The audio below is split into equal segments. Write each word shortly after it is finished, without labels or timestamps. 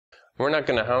We're not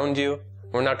going to hound you.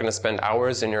 We're not going to spend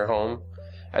hours in your home.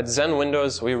 At Zen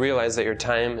Windows, we realize that your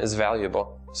time is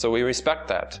valuable, so we respect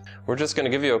that. We're just going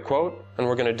to give you a quote, and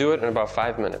we're going to do it in about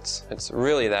 5 minutes. It's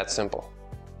really that simple.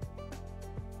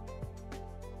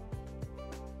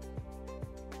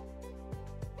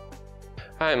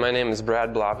 Hi, my name is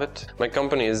Brad Blavitt. My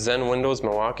company is Zen Windows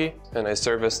Milwaukee, and I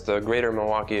service the greater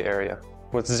Milwaukee area.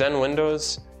 With Zen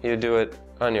Windows, you do it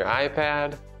on your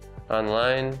iPad,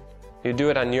 online, you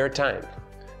do it on your time.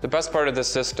 The best part of this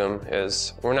system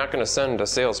is we're not going to send a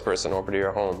salesperson over to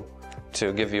your home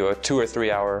to give you a 2 or 3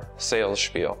 hour sales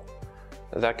spiel.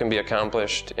 That can be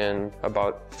accomplished in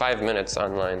about 5 minutes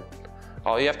online.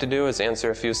 All you have to do is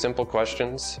answer a few simple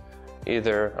questions,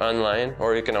 either online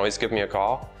or you can always give me a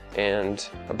call, and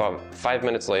about 5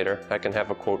 minutes later I can have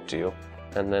a quote to you,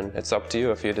 and then it's up to you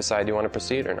if you decide you want to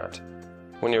proceed or not.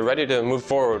 When you're ready to move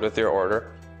forward with your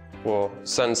order, we'll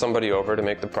send somebody over to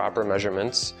make the proper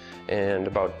measurements, and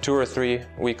about 2 or 3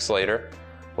 weeks later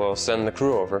we'll send the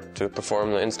crew over to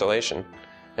perform the installation.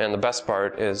 And the best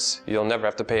part is you'll never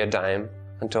have to pay a dime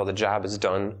until the job is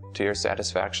done to your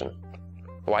satisfaction.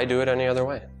 Why do it any other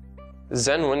way?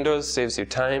 Zen Windows saves you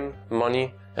time,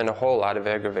 money, and a whole lot of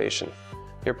aggravation.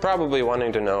 You're probably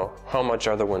wanting to know, how much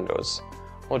are the windows?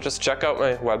 Well, just check out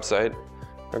my website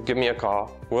or give me a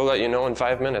call. We'll let you know in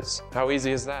 5 minutes. How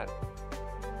easy is that?